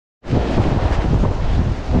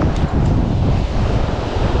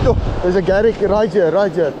There's a Garrick right here,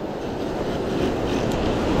 right here.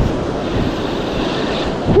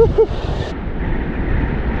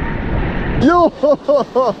 Yo!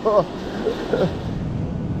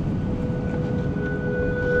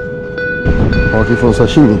 Maak jy van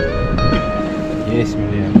sashimi? Yes,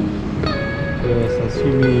 meneer.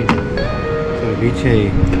 Sashimi, ceviche,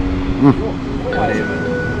 whatever.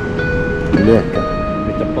 Lekker.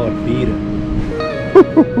 Met 'n paar biere.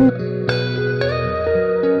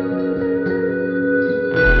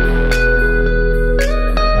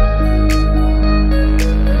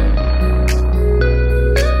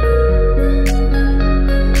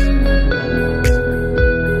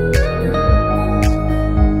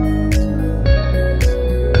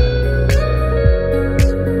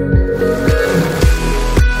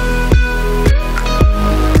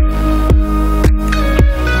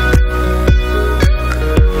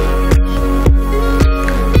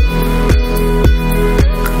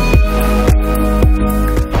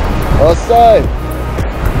 Outside.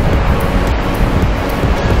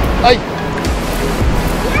 Ay.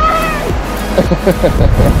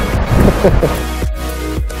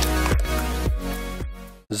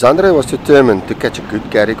 Xandré was determined to catch a good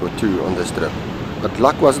Garrick or two on this trip, but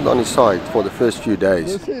luck wasn't on his side for the first few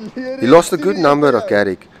days. He lost a good number of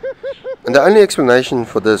Garrick, and the only explanation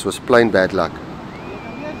for this was plain bad luck.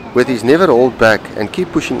 With his never hold back and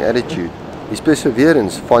keep pushing attitude, his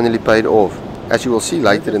perseverance finally paid off, as you will see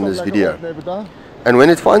later in this video. And when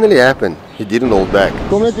it finally happened, he didn't hold back.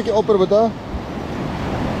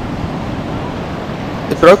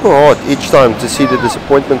 It broke my heart each time to see the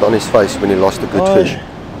disappointment on his face when he lost a good fish.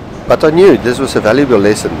 But I knew this was a valuable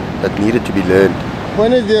lesson that needed to be learned.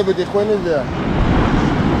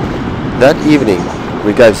 That evening,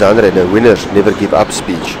 we gave Xandré the winners never give up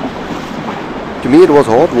speech. To me it was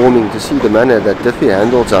heartwarming to see the manner that Diffie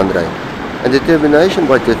handled Xandré, and determination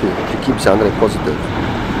by Diffie to keep Xandré positive.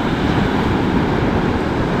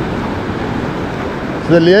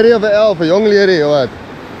 So the lady of 11, a young lady or what?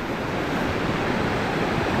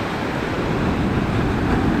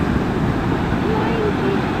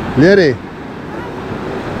 Lady.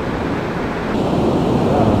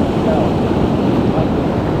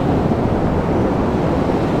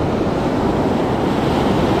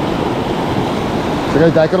 So ga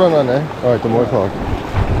je dijker aan, hè? Oh, het is mooi gemaakt.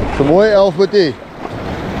 Zo'n mooie 11 moet die.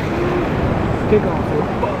 Kijk af,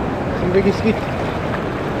 een beetje schiet.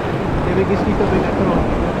 Een beetje schiet op in de grond.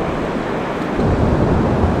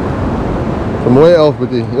 Zo'n mooie 11 moet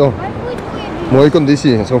die, ja. Mooie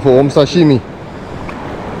conditie, zo'n voor hom sashimi.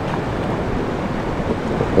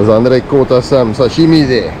 Dat is Xandré kort Sam, sashimi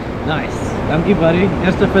there. Nice, dankie buddy.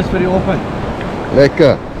 Eerste vis vir die oggend.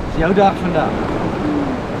 Lekker. Dis jou dag vandag.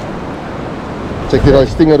 Check die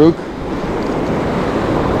stingerhoek.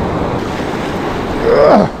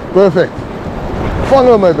 Perfect. Vang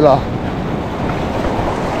hom my bla.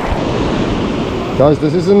 Guys,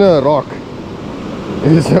 this isn't a rock.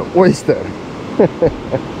 It is an oyster.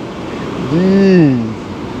 Jeez.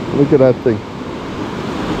 Look at that thing.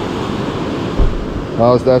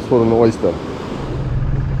 How's that for an oyster?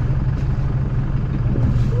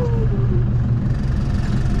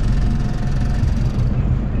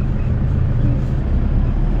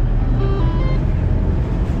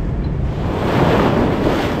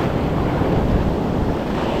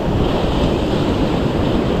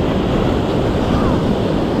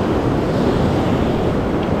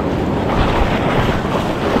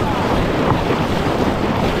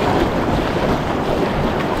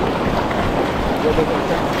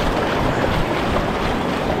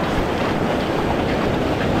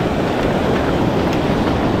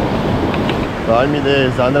 Behind me there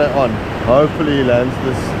is Xandré on. Hopefully he lands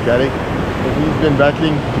this Garrick. He's been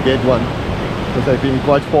battling to get one because they've been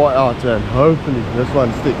quite far out, and hopefully this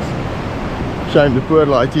one sticks. Shame the poor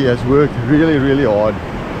lighty has worked really hard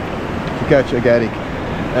to catch a Garrick,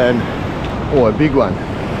 and a big one.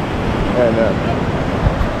 And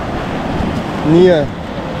nee.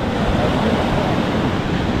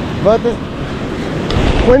 Wat is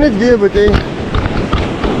gooi net weer boetie.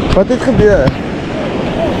 Wat het gebeur?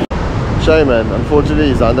 Shame man,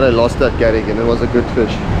 unfortunately Xandré lost that Garrick and it was a good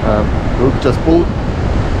fish. Hook just pulled.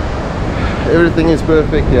 Everything is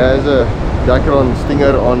perfect. He has a Dacron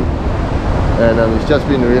stinger on, and it's just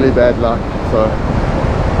been really bad luck. So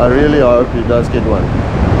I really hope he does get one.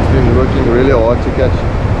 He's been working really hard to catch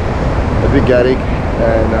a big Garrick,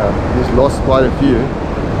 and he's lost quite a few.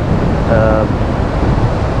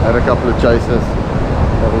 Had a couple of chases.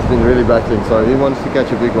 He's been really battling, so he wants to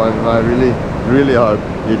catch a big one. I really hope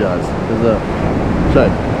he does. It's a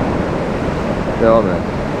shame. Yeah man,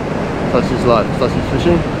 such is life, such is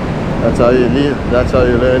fishing. That's how you lead, that's how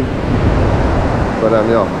you learn. But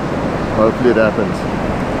yeah, hopefully it happens.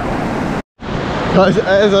 Guys,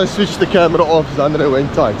 as I switched the camera off, Xandré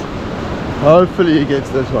went tight. Hopefully he gets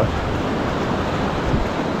this one.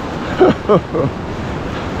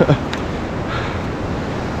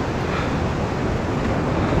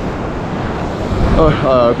 Oh,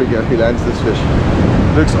 I hope he lands this fish.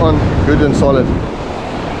 Looks on good and solid.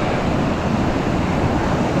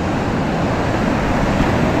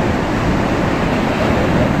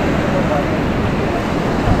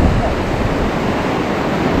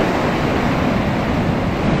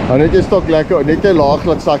 Hou net jy stok lekker, net jy laag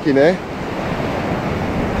laat sakkie, né?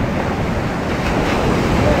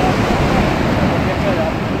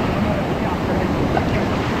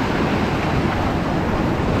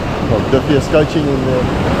 Duffy is coaching in there.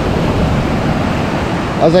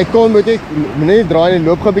 As hy kom, moet ek nie draai nie,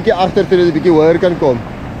 loop gaan 'n bietjie agter toe dat hy bietjie hoër kan kom.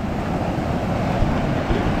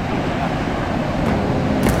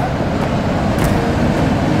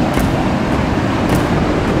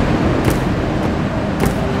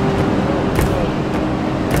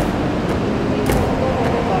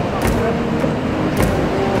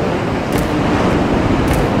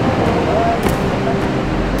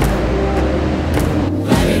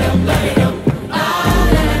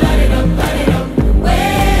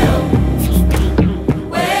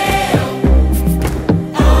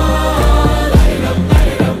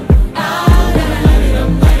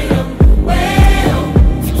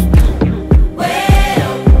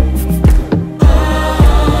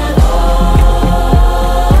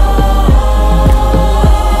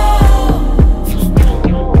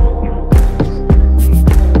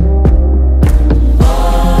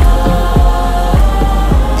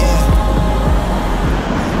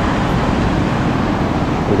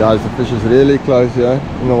 Guys, the fish is really close here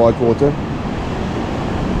in the white water.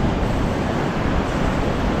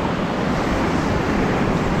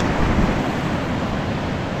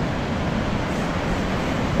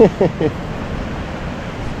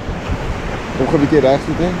 Kom gaan 'n bietjie reg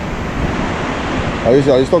sit hè. Hou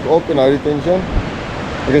jy stok op en hou die tension.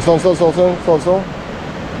 Okay, staan stil.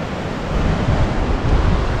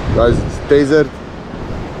 Guys, it's desert,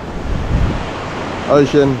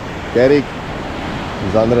 ocean, Garrick.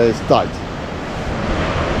 Xandré is tight.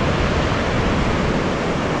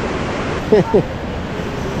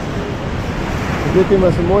 Dit is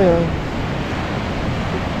maar so mooi hè.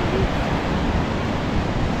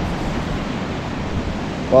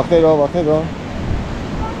 Wacht net daar. Wat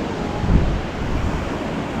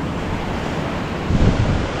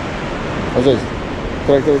is dit?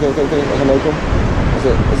 Trek, we gaan nou kom. Is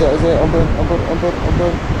hy amper.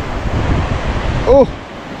 Oh!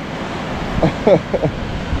 I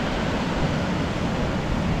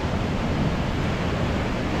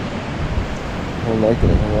like it.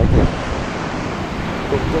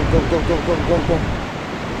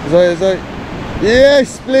 Go. Is that?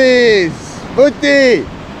 Yes, please! Booty!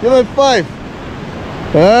 Give it 5!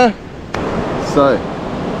 Huh? So,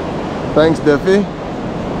 thanks Duffy.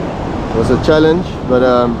 It was a challenge, but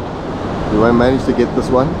we managed to get this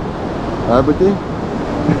one. Huh, Booty?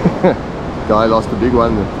 Guy lost a big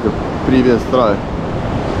one the previous throw,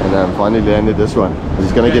 and finally landed this one.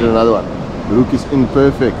 He's gonna get another one. The hook is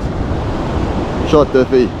imperfect. Shot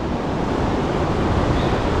Duffy.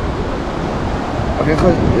 Okay,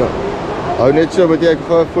 ja. Hou net so, want ek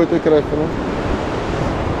gaan 'n foto kry van hom.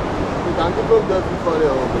 Dankie vir Duffy vir die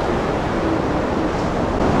hulp.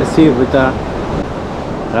 Let's see with that.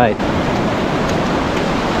 Right.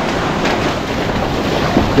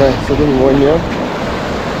 Okay, sit hom mooi neer.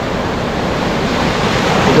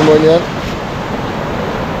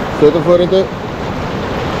 Sit hom vorentoe.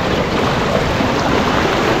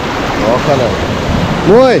 Waar gaan hy?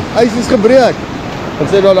 Mooi, ys is gebreek. Ek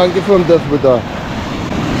sê daar dankie vir hom Duff Boeta.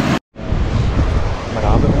 Maar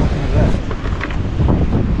daar ben ik weg.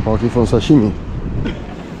 Maak jy van sashimi?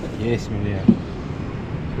 Yes meneer.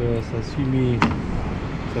 So sashimi,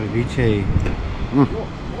 ceviche,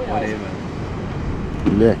 whatever.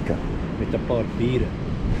 Lekker. Met 'n paar biere.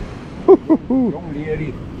 Jong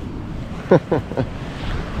leerie.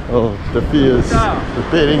 Oh, Duffy is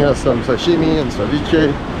preparing us some sashimi and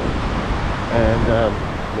ceviche. And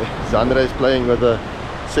Xandré is playing with a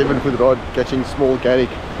 7-foot rod, catching small Garrick.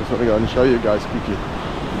 Just want to go and show you guys quickly.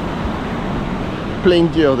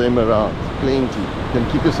 Plenty of them around, plenty. You can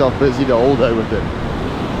keep yourself busy the whole day with them.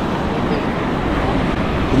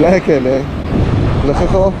 Lekker, né? Lekker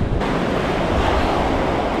gehad.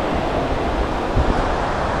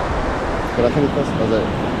 Krijg je niet vast? Als hij.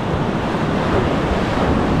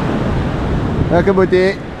 Lekker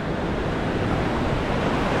boetie.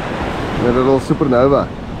 Met een little supernova.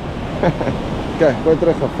 Kijk, gooi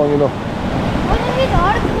terug, dan vang je nog. Wat is dit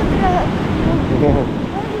hard gedrukt?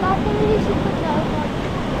 Laat hem niet zo goed lopen.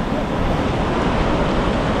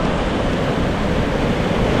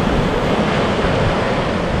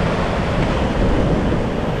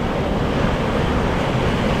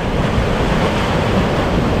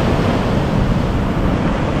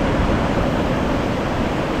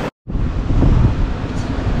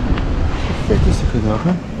 Vet is die gedag,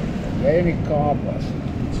 hè? Jij in die kapers.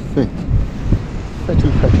 Vet. Vet.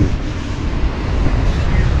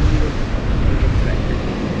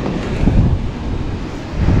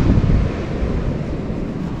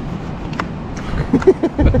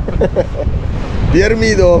 Weer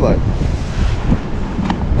mee daar, man.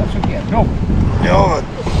 Dat is een keer. No. Ja, man.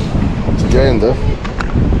 Zit jij in, hè?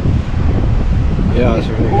 Ja, dat is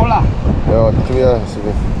een cola. Ja, 2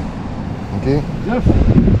 alsjeblieft. Oké? Duf.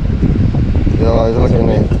 Ja, is lekker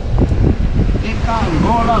nee. Ik kan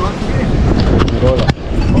cola, wat is dit? Rolla.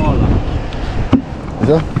 Cola.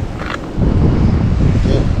 Zo?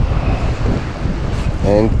 Oké.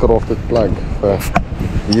 Handcrafted plug vir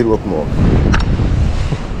hier oopmaak.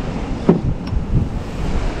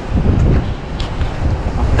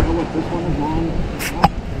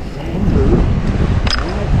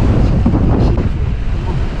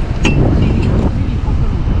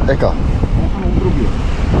 Eka.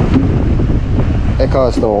 Eka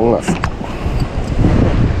is nou honger.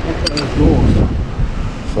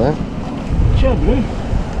 Zo? Tja, bro.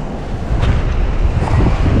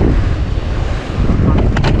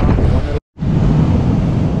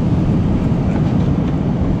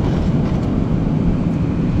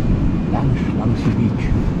 Langs de beach.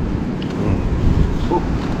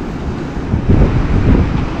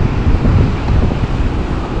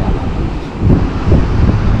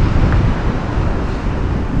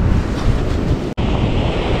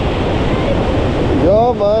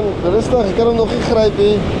 Ja man, rustig, ik kan hem nog niet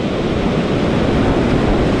grijpen.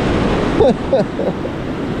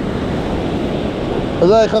 Wat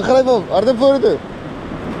zei je, ga grijpen hem, hard voor het.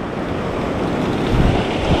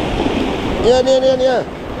 Ja, nee.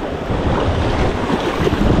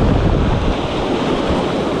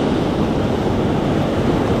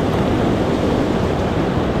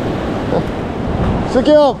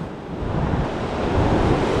 Stukje op.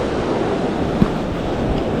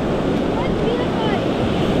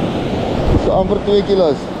 Zo amper 2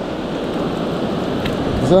 kilo's.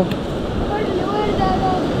 Zo?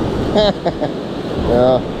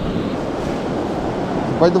 Ja.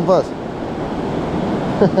 Bijt hem vast.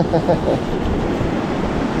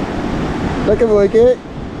 Lekker boyke.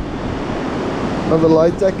 Van de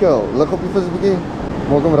light tackle. Lig op je vis een beetje.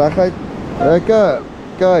 Maak hem reguit. Lekker.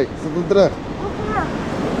 Kijk, zet hem terug.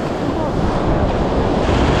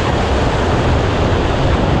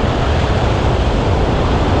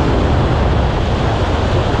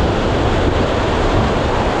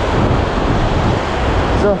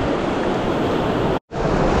 So.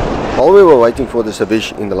 While we were waiting for the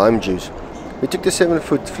ceviche in the lime juice, we took the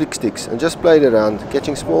 7-foot flick sticks and just played around,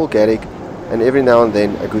 catching small Garrick and every now and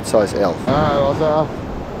then a good size elf. Ah, dat was af.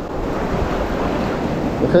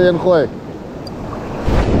 Dan ga je hem gooien.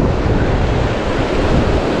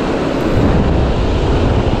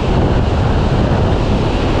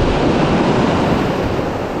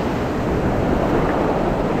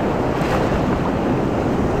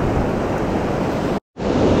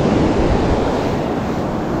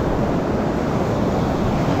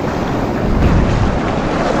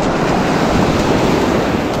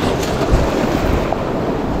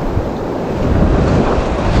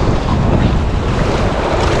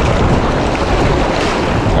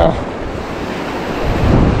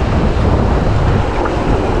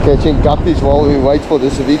 Catching guppies while we wait for the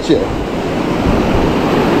ceviche.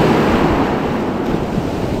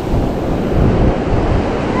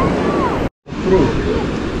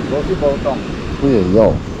 Goeie, ja.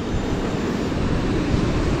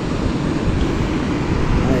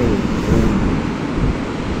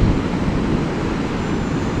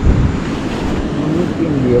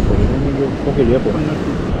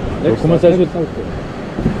 Kom eens uit.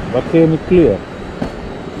 Wat geef je met kleur?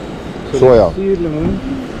 Soja. Sierlemoen.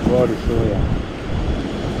 Waar is soja?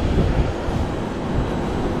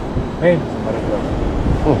 Nee, maar dat wel.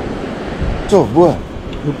 Oh. Zo, boer.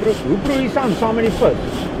 Hoe probeer je samen met die vis?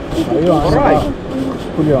 Ja, alright.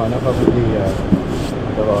 Goed ja, dan gaan we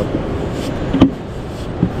die water.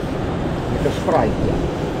 Met een Sprite, ja.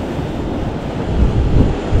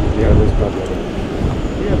 Ja, dat is dat wel.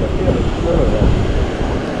 Heerlijk.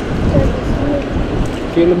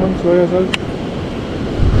 Sierlemoen, sojasaus.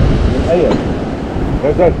 Eieren.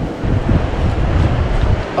 Wat is dat?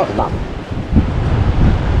 Oh, stap.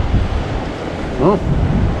 Huh?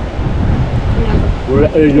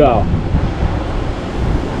 Lekker. Ja.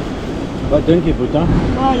 Wat dink jy, Boeta?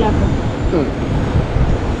 Baie lekker.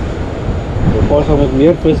 Jou pa sal met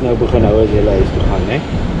meer vis nou begin hou as jy huis toe gaan, né?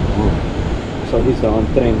 Sal iets daaraan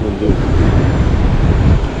trend moet doen.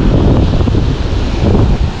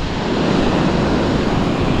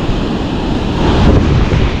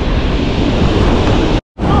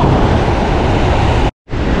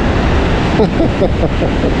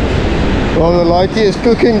 Well, the lighty is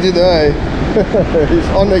cooking today. He's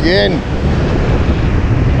on again.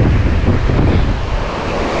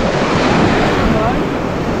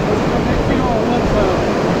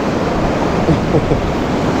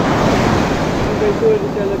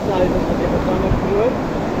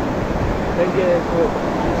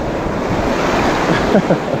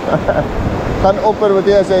 Gaan opper wat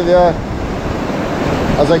jy sê, ja.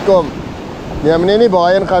 As hy kom. Nee, meneer nie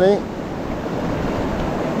baie in gaan nie.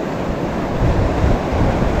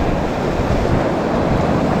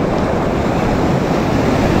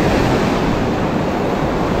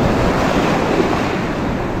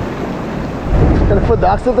 En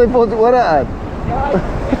vandag sit hy vir ons ore uit.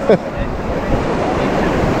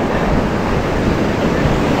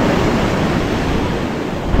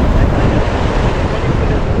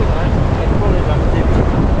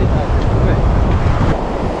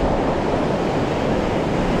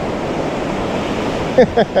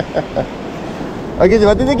 Okay,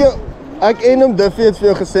 wat het ek jou... Ek en om Duffy het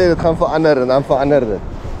vir jou gesê, dit gaan verander en dan verander dit.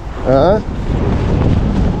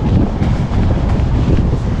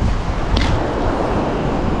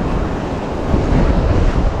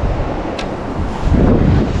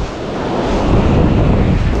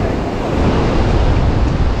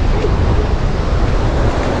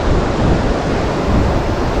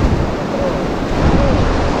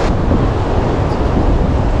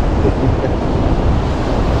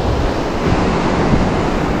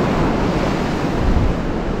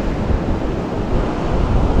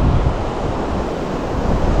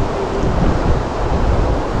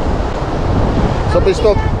 Stop en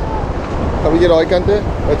stop. Gaan we hier daai kant toe?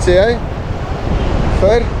 Wat sê hy?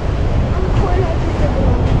 Vir?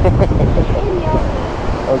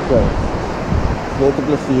 Okay. Net 'n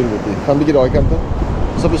plesier met dit. Gaan 'n bietjie daai kant toe.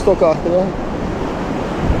 Stop en stop agter jou.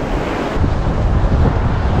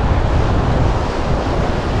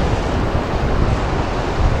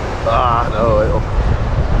 Nou, hy op.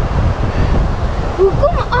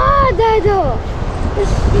 Hoekom? Daar.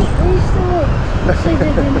 Dis die eerste. Sê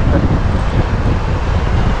dit doen.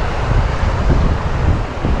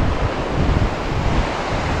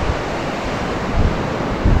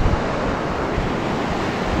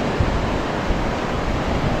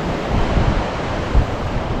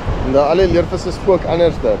 Nou, alle leervisse spook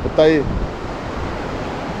anderste. Party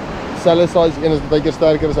selfde size een is baie keer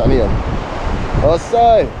sterker as die ander een. Wat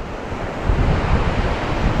sê?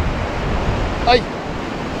 Ai.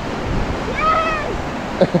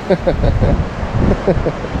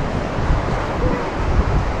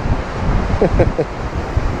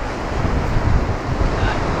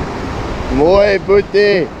 Mooi,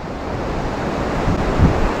 Boetie.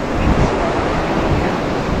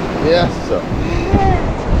 Ja, so.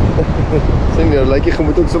 Senior, lyk jy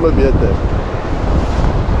moet ook sommer beter.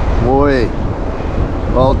 Mooi.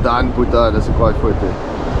 Well done, Boeta, dis 'n kwaai foto.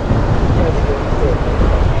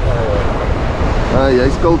 Jy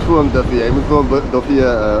skuld vir hom, Duffy. Jy moet vir hom Duffy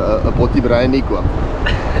 'n potjie braai nie koop.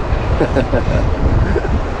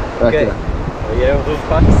 Okay. Jy hom goed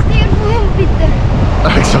pak. Stuur vir hom, Pieter.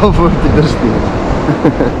 Ek sal vir hom Pieter stuur.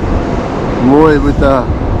 Mooi, Boeta.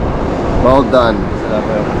 Well done.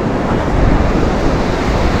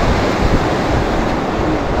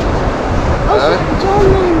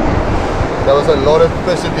 There was a lot of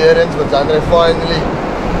perseverance, but Xandré finally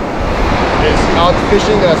is out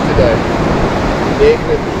fishing us today.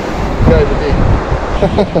 Definitely. No, but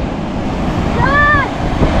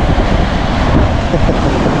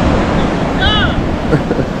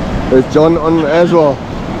there's John on as well.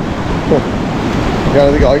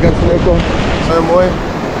 Ja, die kant van jou kom. So mooi.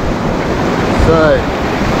 So.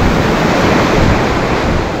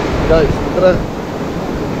 Guys, terug.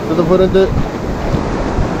 Tot de vorentoe.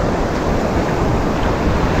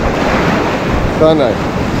 Gaan hy.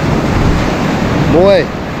 Mooi.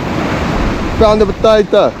 Pound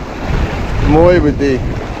potato. Mooi, Boetie.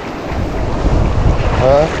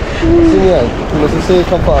 Sien jy? Ons sê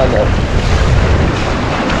gaan verander.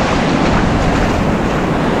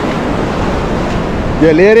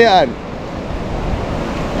 Jy leer jy aan.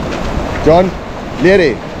 John, leer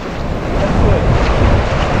jy.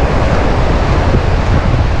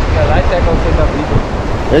 Ja, light tackle sit op hier.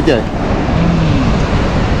 Weet jy?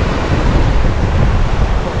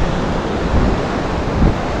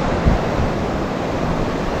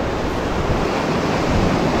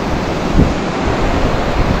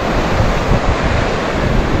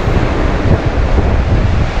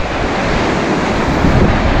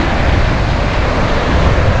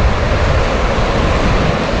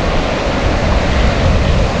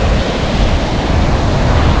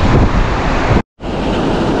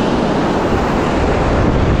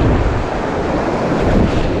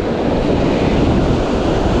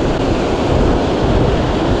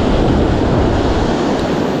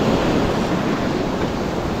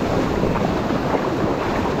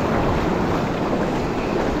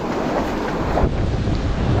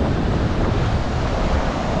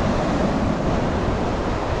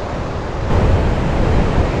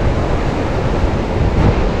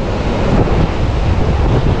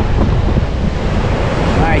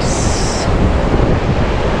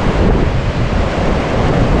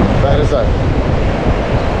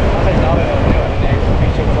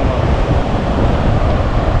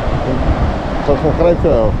 gaan gryp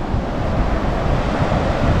vir jou.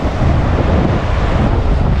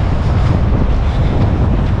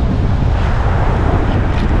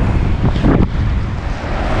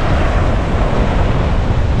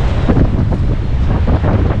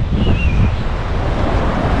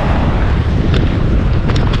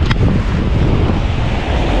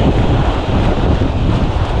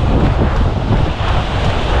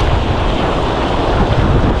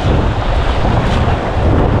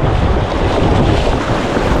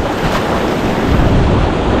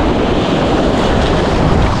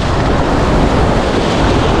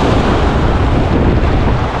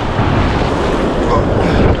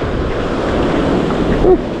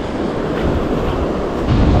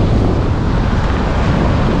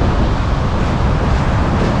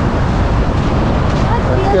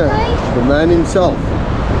 The man himself,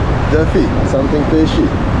 Duffy, something fishy.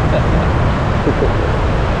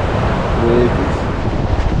 There it is.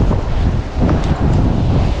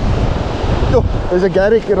 Yo, there's a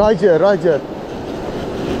Garrick right here, right here.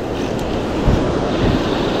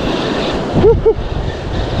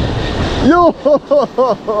 Yo!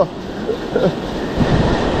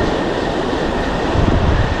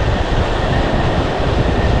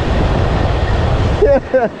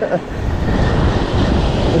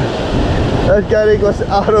 That Garrick was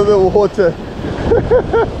out of the water.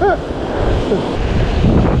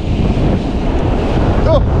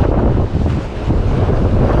 Oh.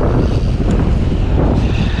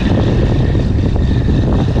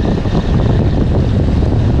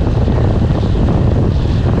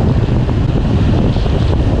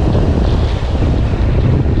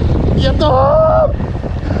 Get up!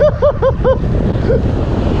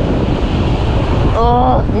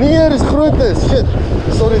 Oh, neer is groot is. Shit.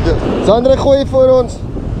 Sorry dude. Xandré gooi voor ons.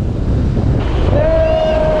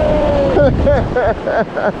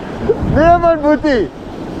 Nee man boetie.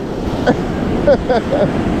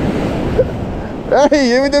 Hey,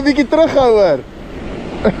 jy moet 'n bietjie terughou hoor.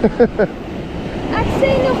 Ek sê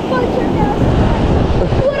nog foutjie daar.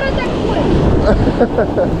 Voordat ek gooi.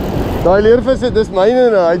 Daai leervis dis myne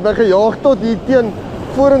nou. Hy het my gejaag tot hier teen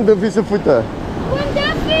voor in Duffy se voete. Kom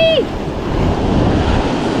Duffy.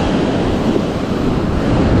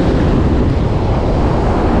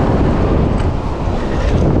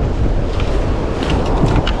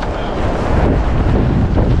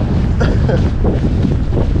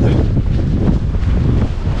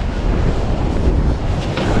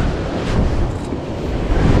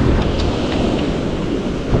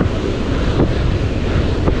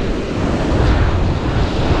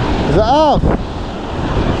 Is 'n elf?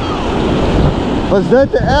 Was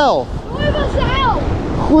dit 'n elf? Mooi was 'n elf.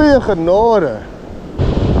 Goeie genade.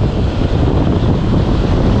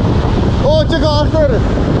 Oh, check agter.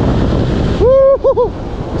 Woehoe.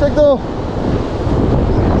 Check daar.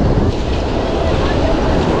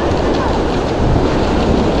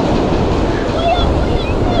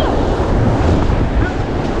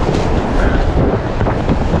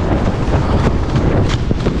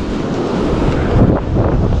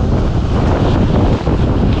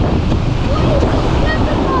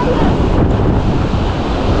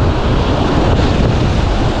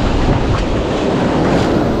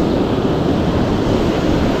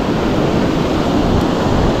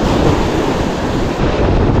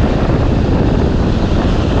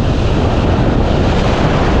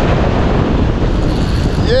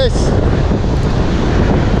 Yes.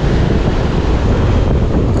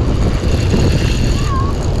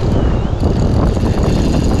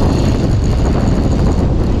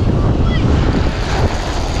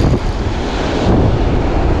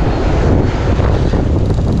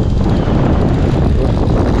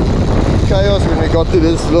 Chaos when we got to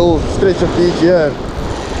this little stretch of beach here.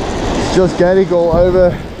 It's just Garrick all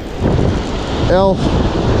over. Elf.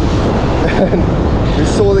 And we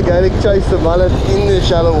saw the Garrick chase the mullet in the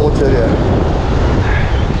shallow water here.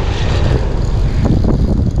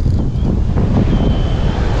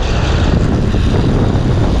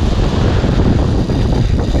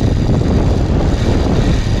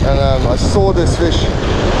 And I saw this fish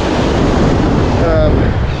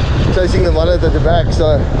chasing the mullet at the back,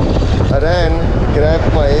 so I ran,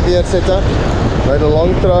 grabbed my heavier setup, made a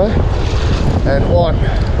long throw, and on.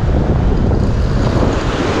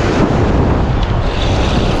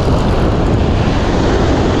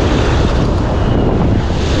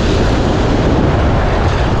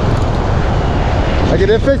 Ek het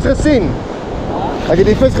die vis gesien. Ek het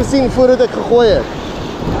die vis gesien voordat ek gegooi het.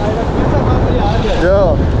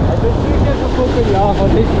 Ja.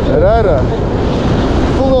 Rare.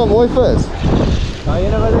 Voel nou 'n mooi vis. Ja,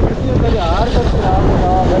 ene wat ek gesien het dat die haar kan skraap,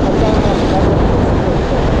 ja, dat kan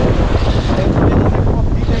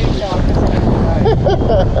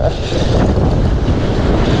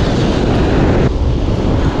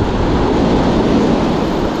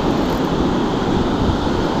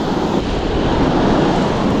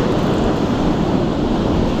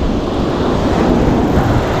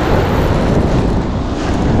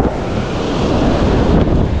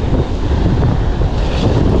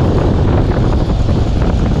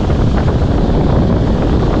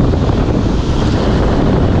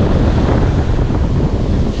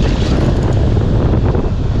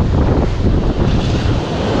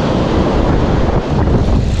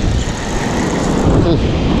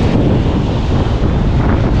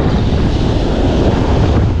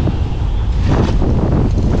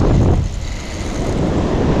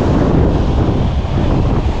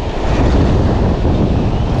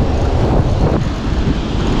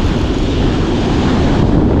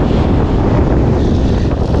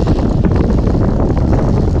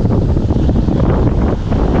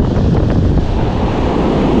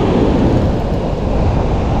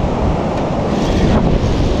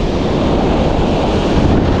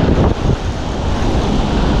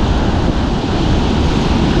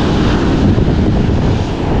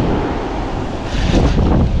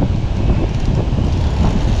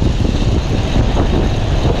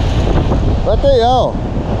Wat die hel?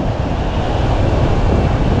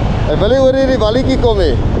 Hy wil nie oor hierdie walletjie kom hê.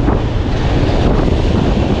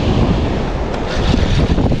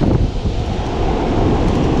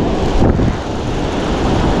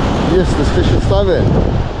 Yes, this fish is stubborn.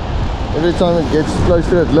 Every time it gets close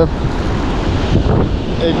to that lip,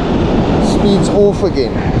 it speeds off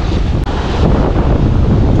again.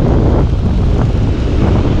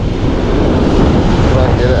 Try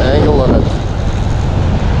and get an angle on it.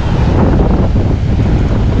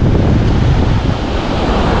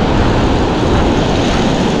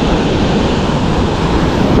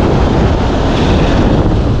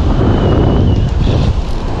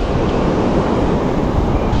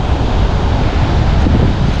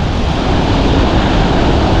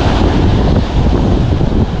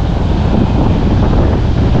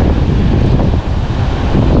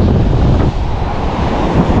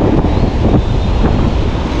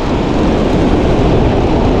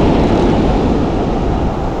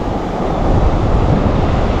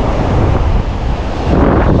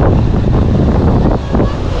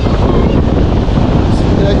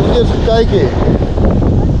 Kyk hier.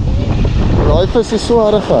 Daai vis is so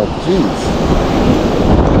harde gat. Jeez.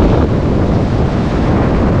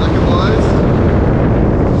 Lekker boys.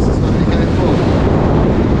 This is what we came for.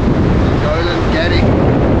 Angola and Garrick.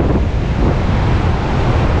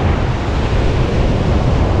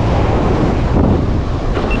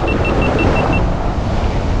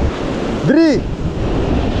 Drie.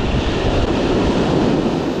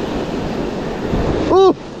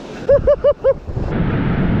 Oeh.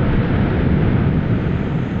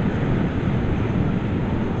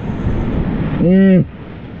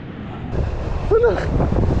 Vinnig.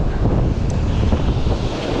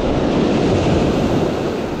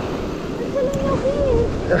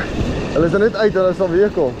 Hulle is er net uit en hulle sal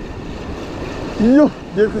weer kom. Jo,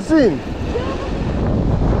 jy het gesien?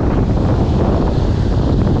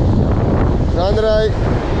 Xandré.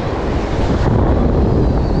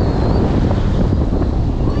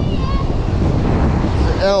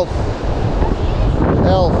 Elf.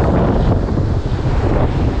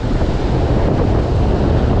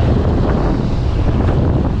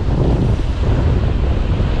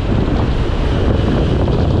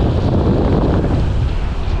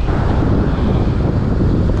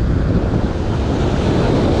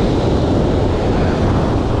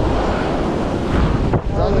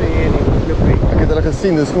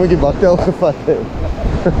 Gesien, dus kom ek die baktel gevat het.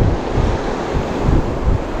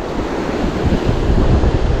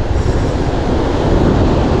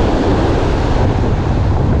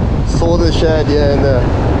 Saw the shad here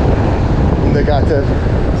in the gutter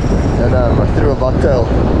and I threw a bucktail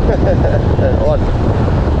on.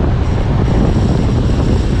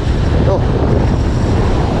 Oh.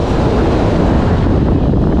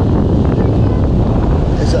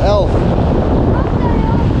 It's an elf.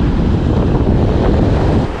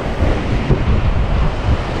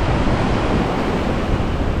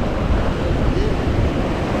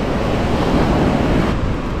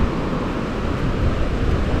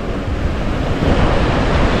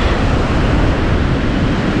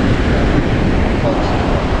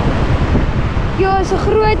 Ja, is 'n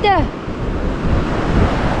grootte.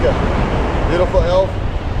 Ja, beautiful elf.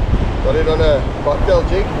 Got it on a bucktail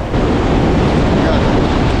jig. Ja.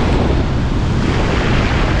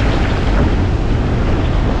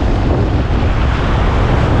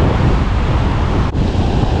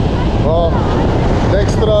 Well,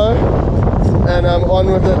 next throw and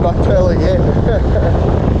on with that bucktail again.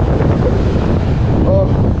 Oh,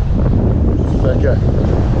 lekker.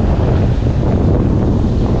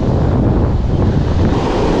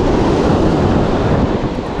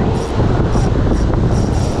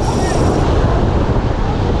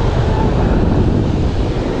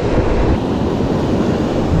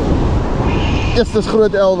 Yes, dis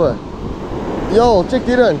groot elwe. Yo, check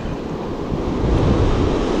hierin.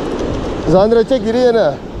 Xandré, check hierdie ene.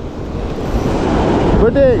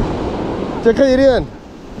 Goedie, check hierin.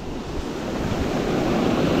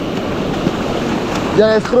 Ja,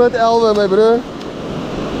 is groot elwe, my broer.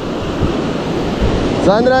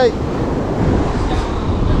 Xandré.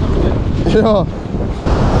 Ja.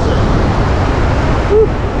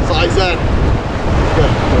 Size that.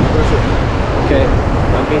 Okay,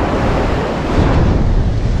 dankie.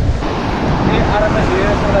 Nee, arme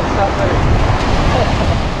diere sal dit suffer.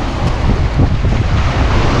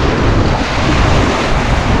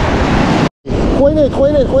 Gooi net,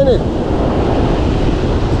 gooi net, gooi net.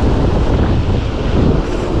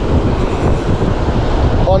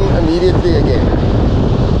 On immediately again.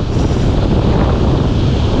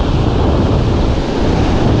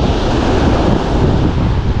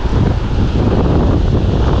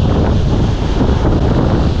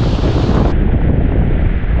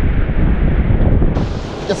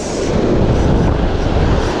 Yes.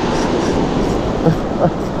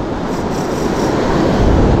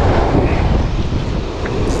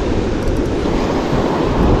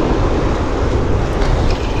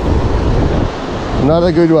 Not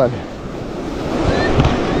a good one.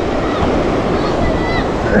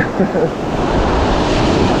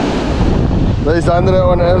 There's Xandré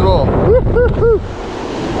one as well.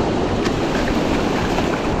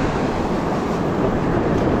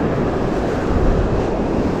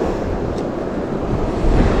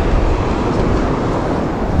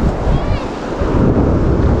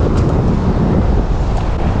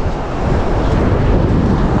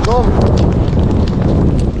 Kom.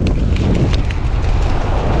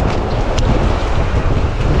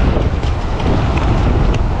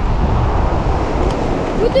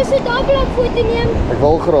 Moet jy sit daar bly foto neem? Ek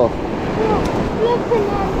wil graag. Ja, loop van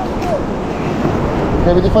daar.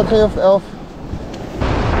 Jy weet jy vat jy of 11